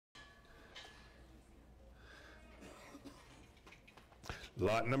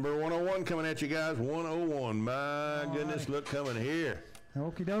Lot number 101 coming at you guys. 101. My goodness, look coming here.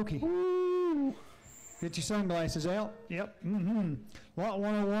 Okie dokie. Woo. Get your sunglasses out. Yep. Lot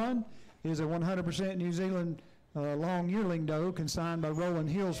 101 is a 100% New Zealand long yearling doe consigned by Rolling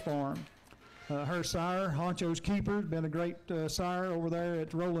Hills Farm. Her sire, Honcho's Keeper, been a great sire over there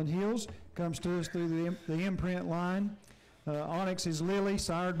at Rolling Hills. Comes to us through the imprint line. Onyx is Lily,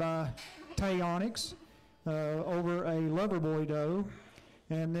 sired by Tay Onyx, over a Loverboy doe.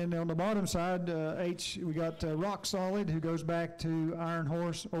 And then on the bottom side, we got Rock Solid, who goes back to Iron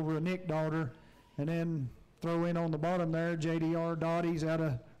Horse over a Nick daughter. And then throw in on the bottom there, JDR Dottie's out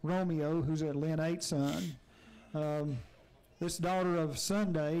of Romeo, who's a Lynn 8 son. This daughter of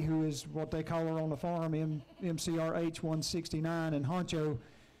Sunday, who is what they call her on the farm, MCR H169, and Honcho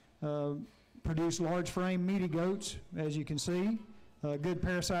produce large frame meaty goats, as you can see. Good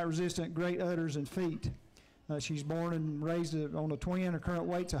parasite resistant, great udders and feet. She's born and raised on a twin. Her current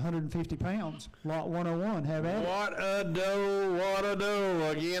weight's 150 pounds. Lot 101, have at it. What a doe, what a doe.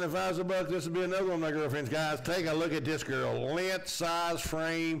 Again, if I was a buck, this would be another one of my girlfriends. Guys, take a look at this girl. Length, size,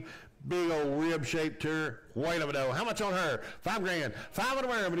 frame, big old rib shaped to her. White of a doe. How much on her? $5 grand. 5 on the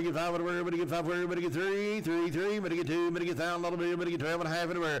wear. I'm gonna get 5 on the wear. I'm gonna get 5 on the wear. I'm gonna get 3. I'm gonna get 2. I'm gonna get $1,000 bill. I'm gonna get 12 and a half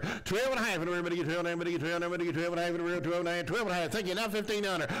in the wear. 12 and a half in the wear. I'm gonna get 12. I'm gonna get 12. I'm gonna get 12 and a half in the wear. 12 and a half. 12 and a half. Thank you. Now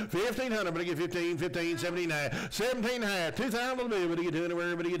 1,500. 1,500. I'm gonna get 15. 15. 79. 17 and a half. 2,000 bill. I'm gonna get 2 in the wear.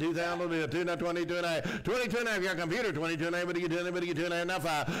 I'm gonna get 2,000 bill. 2 now 22 and a half. 22 and a half. Your computer. 22 and a half. I'm gonna get 2. I'm gonna get 2 and a half. Now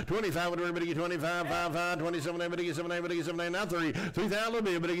 5. 25 with the wear. I'm gonna get 25. 5. 5. 27. I'm gonna get 7. I'm gonna get 7. Now 3. 3,000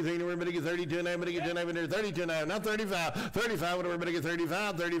 bill. I'm gonna get 3 in the wear. I'm gonna get 32 and a half. I'm gonna get 2 and a half. 32 and a half. Now 35, 35, whatever, but I get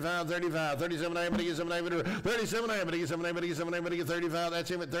 35, 35, 35, 37, I'm gonna get 7, 37, I'm gonna get 7, I'm gonna get 7, I'm gonna get 35, that's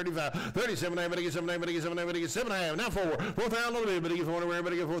him at 35, 37, I'm gonna get 7, I'm gonna get 7, I'm gonna get 7, now 4, 4,000 a little bit, but I get 4,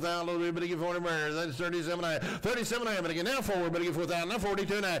 but I get 4,000 a little bit, but I get 4, that's 37, 37, I'm gonna get now 4, but I get 4,000, now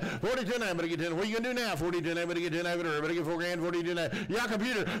 42, 42, but I get 10, what are you gonna do now? 42, but I get 10, but I get 4 grand, 42, your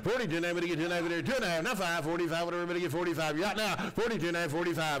computer, 42, but I get 10, 2 and a half, now 5, 45, whatever, but I get 45, you got now, 42,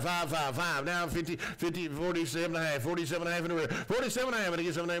 45, 5, 5, 5, now 50, 50, 47 and a half, 47 and a half, 47 and a half, but I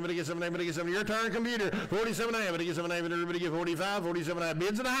get 7, but I get 7, but I get 7, your turn, computer, 47 and a half, but I get 7 and a half, everybody get 45, 47 and a half,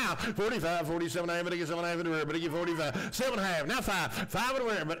 bids in the house, 45, 47 and a half, but I get 7 and a half, everybody get 45, 7 and a half, now 5, 5 and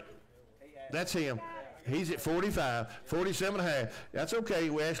a half, but that's him. He's at 45, 47 and a half. That's okay.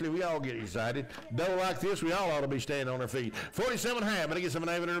 We all get excited. Doe like this, we all ought to be standing on our feet. 47 and a half, but I get 7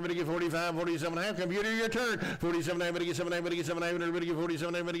 and a half, everybody get 45, 47 and a half. Computer, your turn. 47 and a half, but I get 7 and a half, but I get 7 and a half, everybody get 47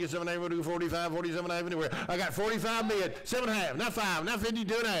 and a half, but I get 7 and a half, but I get 45, 47 and a half anywhere. I got 45 bid, 7 and a half, now 5, now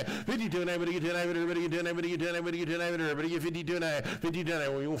 52 and a half, 52 and a half, but I get 10 and a half, everybody get 10 and a half, but I get 10 and a half, but I get 10 and a half, everybody get 52 and a half, 52 and a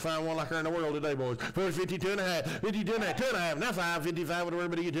half. Well, you won't find one like her in the world today, boys. 52 and a half, 52 and a half, 2 and a half, now 5, 55, whatever,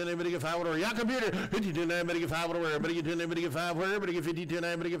 but I get 10 and a half, but I get 5, whatever. Your computer, 52 and a half, but I get 5, whatever, but I get 10, but I get 5, whatever, but I get 52 and a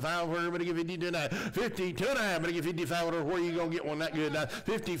half, but I get 5, whatever, but I get 52 and a half, 52 and a half, but I get 55, whatever. Where you gonna get one that good? Now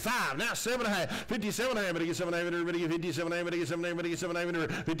 55, now 7 and a half, 57 and a half, but I get 7 and a half, but I get 57 and a half, but I get 7 and a half, but I get 7 and a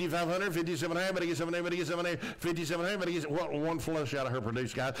half, 5,500, 57 and a half, but I get 7 and a half, but I get 7 and a half, 57 and a half, but I get one flush out of her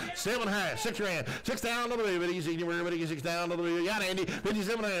produce, guys. 7 and a half, 6 grand, 6,000 on the bill, but I get 60, but I get 6,000 on the bill. Got Andy,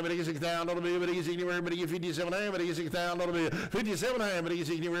 57 and a half, but I get 6,000 on the bill, but I get 60, but I get 57 and a half, but I get 6,000 on the bill. 57 and a half, but I get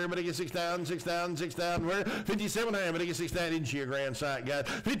 60, but I get 6,000, 6,000, 6,000, 57 and a half, but I get 6,000 inch your grand sight, guys.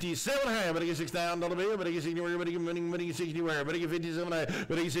 57 and a half, but I get $6,000 bill, but I get 60, but I get money, but I get 60 where, but I get 57 and a half,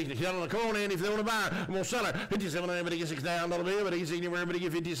 but I get 60. Get on the corner, and if they want to buy, I'm gonna sell her. 57 and a half, but I get $6,000 bill, but I get 60 where, but I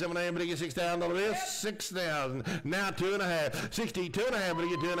get 57 and a half, but I get $6,000 bill, 6,000. Now 2 and a half, 62 and a half, but I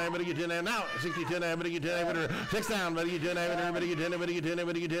get 2 and a half, but I get 2 and a half. Now 62 and a half, but I get 2 and a half, but 6,000, but I get 2 and a half, but I get 10, but I get 10,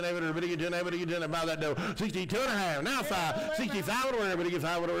 but I get 10, but I get 10, but I get 10, buy that dough. 62 and a half. Now 5, 65 where, but I get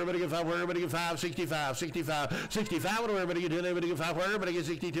 5 where, but I get 5 where, but I get 5, 65, 65, 65 where, but I get 10, but I get 5 where, but I get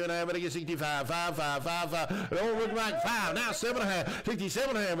 62 and a half, but I get 65, 5, 5, 5, 5. Don't look like 5. Now 7 and a half, 67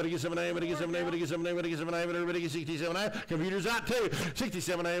 and a half, but I get 7 and a half, but I get 7 and a half, but I get 7 and a half, but I get 7 and a half, but I get 67 and a half. Computer's out too.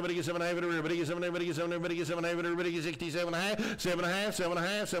 67 and a half, but I get 7 and a half, but I get 7 and a half, but I get 7 and a half, but I get 7 and a half, but I get 67 and a half, 7 and a half, 7 and a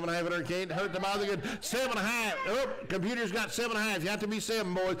half, 7 and a half, but I can't hurt the bother good. 7 and a half. Oh, computer's got 7 and a half. You have to be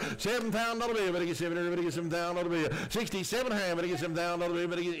 7, boys. $7,000 bill, but I get 7 and a half, but I get $7,000 bill. 67 and a half, but I get $7,000 bill,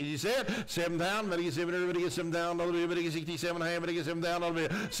 but I get, you said 7,000, but I get 7 and a half, but I get $7,000 bill, but I get 67 and a half, but I get $7,000 bill.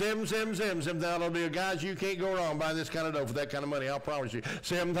 7,000 bill. Guys, you can't go wrong buying this kind of dough for that kind of money. I'll promise you.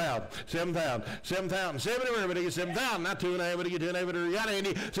 7,000, 7,000, 7,000, 7 and a half, but I get 7,000. Not 2 and a half, but I get 2 and a half, but I got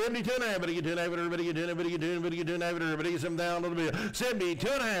Andy. 72 and a half, but I get 2 and a half, but I get 2 and a half, but I get 2 and a half, but I get 2 and a half, but I get $7,000 bill. 72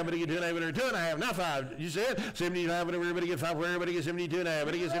 and a half, but I get 2 and a half, but I get 2 and a half. Now 5. You said 75, but I get 5 where, but I get 72 and a half,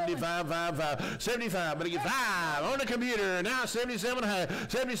 but I get 75, 5, 5, 75, but I get 5 on the computer. Now 77 and a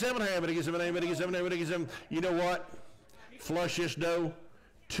half, 77 and a half, but I get 7 and a half, but I get 7 and a half, but I get 7. You know what? Flush this dough.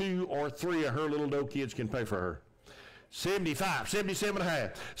 2 or 3 of her little Doe kids can pay for her. 75, 77 and a half,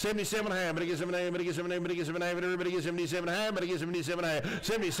 77 and a half, but it gets 7 and a half, but it gets 7 and a half, but it gets 7 and a half, everybody gets 77 and a half, but it gets 77 and a half,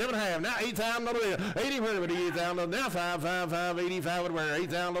 77 and a half, now $8,000 bill, 80 where, but $8,000, now 5, 85 would wear,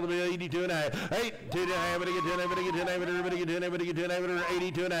 $8,000 bill, 82 and a half, 82 and a half, but it gets 10 and a half, but it gets 10 and a half, everybody gets 10 and a half, but it gets 10 and a half,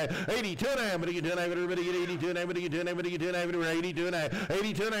 82 and a half, 82 and a half, but it gets 10 and a half, everybody gets 82 and a half, but it gets 10 and a half, but it gets 10 and a half, 82 and a half,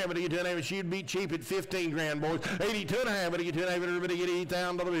 82 and a half, but it gets 10 and a half, she'd be cheap at 15 grand, boys, 82 and a half, but it gets 10 and a half, everybody get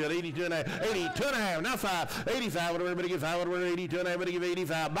 $8,000 bill, 82 and a half, 82 and a half, now 5, 85 would everybody get 5 would wear, 82 and a half, but he give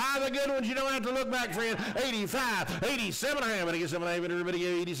 85. Buy the good ones, you don't have to look back, friend. 85, 87 and a half, but he gets 7 and a half, but everybody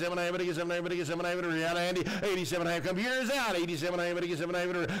get 87 and a half, but he gets 7 and a half, but he gets 7 and a half, but he out Andy, 87 and a half, computers out, 87 and a half, but he gets 7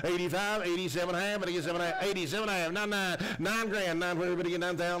 and a half, 85, 87 and a half, but he gets 7 and a half, 87 and a half, now 9 grand, 9 for everybody get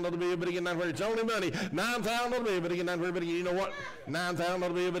 9,000 little bit, but he get 9 for it's only money, 9,000 little bit, but he get 9 for everybody, you know what, 9,000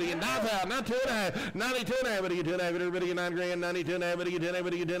 little bit, but he get 9,000, now 2 and a half, 92 and a half, but he get 2 and a half, but everybody get 9 grand, 92 and a half, but he get 10 and a half,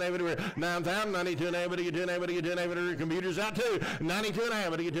 but he get 10 and a half, 9,000, 92 and a half, but he get 10 and a half, but he get 10 and a half, but computers out too, 92 and a half,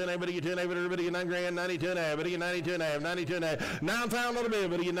 but he get 2 and a half, but he get 2 and a half, but everybody get 9 grand, 92 and a half, but he get 92 and a half, 92 and a half, 9,000 little bit,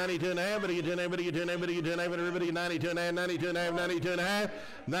 but he get 92 and a half, but he get 2 and a half, but he get 2 and a half, but he get 2 and a half, but everybody get 92 and a half, 92 and a half, 92 and a half,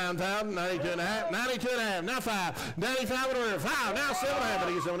 9,000, 92 and a half, 92 and a half, now 5, 95 and a half, 5, now 7 and a half, but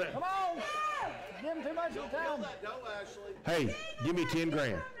he gets 7 and a half. Come on! Give him too much of the time. Hey, give me 10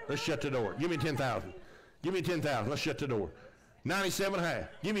 grand. Let's shut the door. Give me 10,000. Give me 10,000. Let's shut the door. 97 and a half.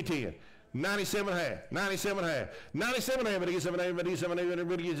 Give me 10. 97 and a half, 97 and a half, 97 and a half, but he gets 7 and a half, but he gets 7 and a half,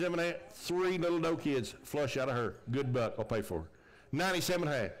 everybody gets 7 and a half. 3 little Doe kids flush out of her. Good buck, I'll pay for her. 97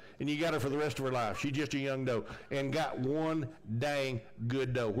 and a half, and you got her for the rest of her life. She's just a young doe and got one dang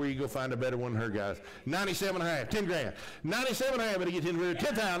good doe. Where you go find a better one than her, guys? 97 and a half, 10 grand. 97 and a half, but he get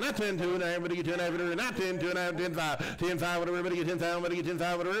 10,000, not 10, 2 and a half, but he get 2 and a half, not 10, 2 and a half, 10, 5, 10, 5, whatever, but he get 10,000, but he get 10,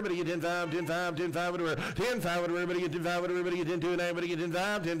 5, whatever, but he get 10, 5, 10, 5, 10, 5, whatever, 10, 5, whatever, but he get 10, 5, whatever, but he get 10, 2 and a half, but he get 10,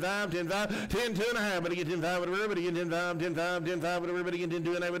 5, 10, 5, 10, 5, 10, 2 and a half, but he get 10, 5, whatever, but he get 10, 5, 10, 5, 10, 5, whatever, but he get 10,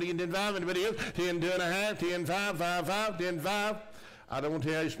 2 and a half, but he get 10, 5, anybody else? 10, 2 and a half, 10, 5, 5, 5, 10, 5. I don't want to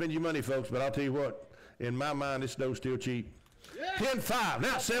tell you how you spend your money, folks, but I'll tell you what, in my mind, this doe's still cheap. 10-5,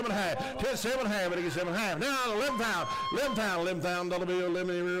 now 7.5, 10-7.5, but he gets 7.5. Now 11 pound, $11 bill,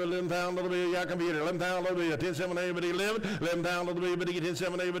 $11 bill, y'all computer, $11 bill, 10-7.5, but he 11 bill, but he get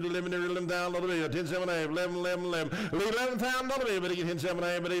 10-7.5, but $11 bill, 10-7.5, 11 pound bill, but he get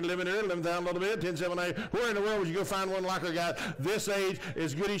 10-7.5, but he $11 bill, 10-7.5. Where in the world would you go find one like her, guys? This age,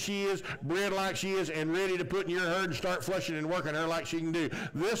 as good as she is, bred like she is, and ready to put in your herd and start flushing and working her like she can do.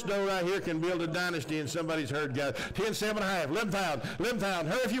 This doe right here can build a dynasty in somebody's herd, guys. 10-7.5, 11 pound,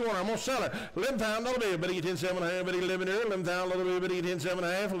 her if you want her, I'm gonna sell her. 11 pound, little bit, but he get 10-7.5, but he 11 here, 11 pound, little bit, but he get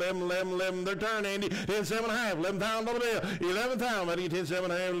 10-7.5, 11, their turn, Andy, 10-7.5, 11 pound, little bit, 11 pound, but he get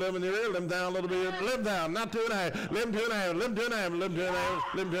 10-7.5, 11 here, 11 pound, little bit, 11 pound, not 2.5, 11 2.5, 11 2.5, 11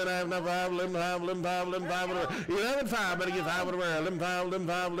 2.5, 11 2.5, not 5, 11 5, 11 5, 11 5, whatever, 11 5, but he get 5 whatever, 11 5, 11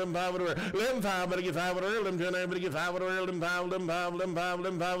 5, 11 5, whatever, 11 5, but he get 5 whatever, 11 2.5, but he get 5 whatever, 11 5, 11 5, 11 5,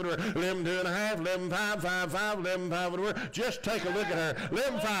 11 5, whatever, 11 2.5, 11 5, 5 5, 11 5, whatever, just take a look at her.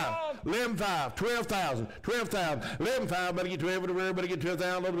 11 5, 12,000, 11 5, but he get 12 whatever, but he get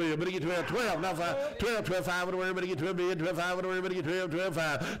 12,000, but he get 12, not 5, 12 5 whatever, but he get 12 bid, 12 5 whatever, but he get 12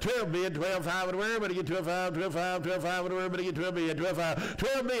 5, 12 bid, 12 5 whatever, but he get 12 5, 12 5, 12 5 whatever, but he get 12 bid, 12 5,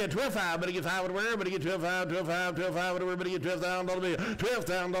 12 bid, 12 5, but he get 5 whatever, but he get 12 5, 12 5, 12 5 whatever, but he get $12,000 bill,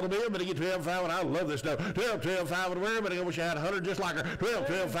 $12,000 bill, but he get 12 5, and I love this stuff, 12 5 whatever, but I wish I had 100 just like her,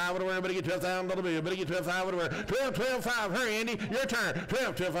 12 5 whatever, but he get $12,000 bill, but he get 12 5 whatever, 12 5, her Andy, your turn,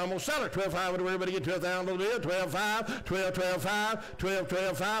 12 5, I'm gonna sell it, 12 5 whatever, but he get 12,000 bill, 12 5, 12 5,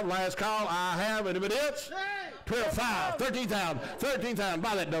 12 5, last call, I have, anybody else? 12 5, 13,000,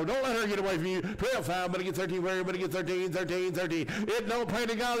 buy that doe, don't let her get away from you, 12 5, but he get 13 whatever, but he get 13, it don't pay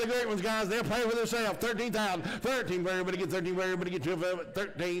to God the great ones, guys, they'll pay for themselves, 13,000, 13 whatever, but he get 13 whatever, but he get 12,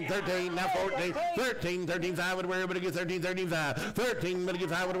 13, now 14, 13 5 whatever, but he get 13 5, 13, but he get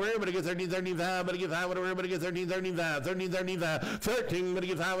 5 whatever, but he get 13 5, but he get 5 whatever, but he get 13 5, 13, but he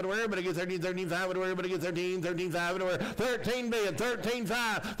get 5 whatever, but he get 13 5 whatever, but he get 13 5 whatever, 13 bid, 13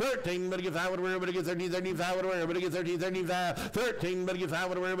 5, 13, but he get 5 whatever, but he get 13 5 whatever, but he get 13 5, 13, but he get 5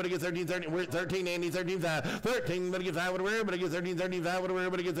 whatever, but he get 13 Andy, 13 5, 13, but he get 5 whatever, but he get 13 5 whatever,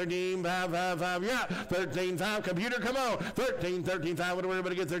 but he get 13 5, yeah, 13 5, computer, come on, 13 5 whatever,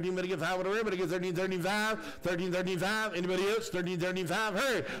 but he get 13, but he get 5 whatever, but he get 13 5, anybody else, 13 5,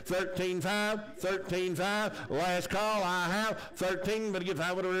 hurry, 13 5, last call, I have, 13, but he get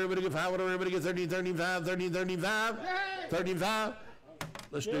 5 whatever, but he get 5 whatever, but he get 13 5,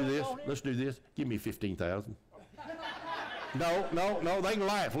 let's do this, give me 15,000. No, they can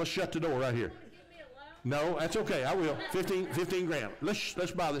laugh, let's shut the door right here. No, that's okay. I will. 15 grand.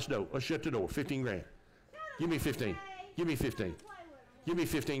 Let's buy this dough. Let's shut the door. 15 grand. Give me 15. Give me 15. Give me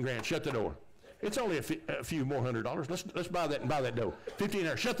 15 grand. Shut the door. It's only a few more $100. Let's buy that and buy that dough.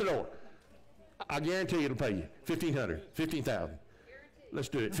 1,500. Shut the door. I guarantee you it'll pay you. 1,500. 15,000. Let's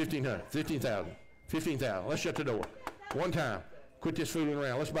do it. 1,500. 15,000. 15,000. Let's shut the door. One time. Quit this fooling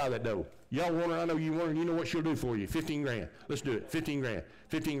around. Let's buy that dough. Y'all want her. I know you want her. You know what she'll do for you. 15 grand. Let's do it. 15 grand.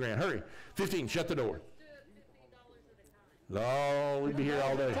 15 grand. Hurry. 15. Shut the door. No, we'd be here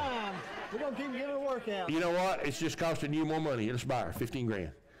all day. We're going to keep getting a workout. You know what? It's just costing you more money. Let's buy her. 15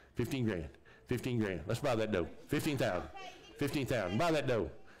 grand. 15 grand. 15 grand. Let's buy that dough. 15,000. 15,000. Buy that dough.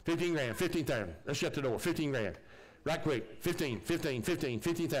 15 grand. 15,000. Let's shut the door. 15 grand. Right quick. 15, 15, 15,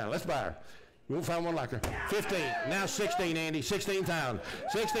 15,000. Let's buy her. You won't find one like her. 15. Now 16, Andy. 16,000.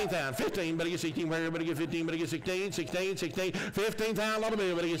 16,000. 15. Better get 16. Where everybody get 15. Better get 16. 16. 16. 15,000. Lot of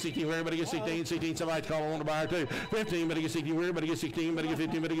bill. Better get 16. Where everybody get 16. 16. Somebody's calling. Want to buy her too. 15. Better get 16. Where everybody get 16. Better get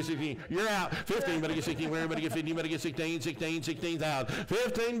 15. Better get 16. You're out. 15. Better get 16. Where everybody get 15. Better get 16. 16. 16,000.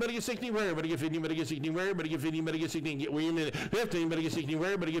 15. Better get 16. Where everybody get 15. Better get 16. Where everybody get 15. Better get 16. Get wait a minute. 15. Better get 16.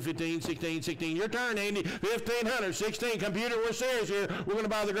 Where everybody get 15. 16. 16. Your turn, Andy. 1,500. 16. Computer, we're serious here. We're going to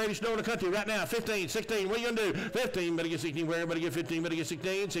buy the greatest dough in the country right now. 15. 16. What are you going to do? 15, better get 16. Where everybody get 15, better get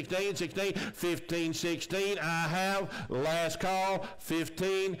 16, 16, 16, 15, 16. I have. Last call.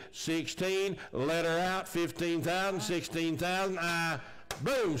 15, 16. Let her out. 15,000, 16,000.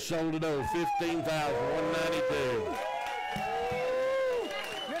 Boom, sold the dough. 15,192.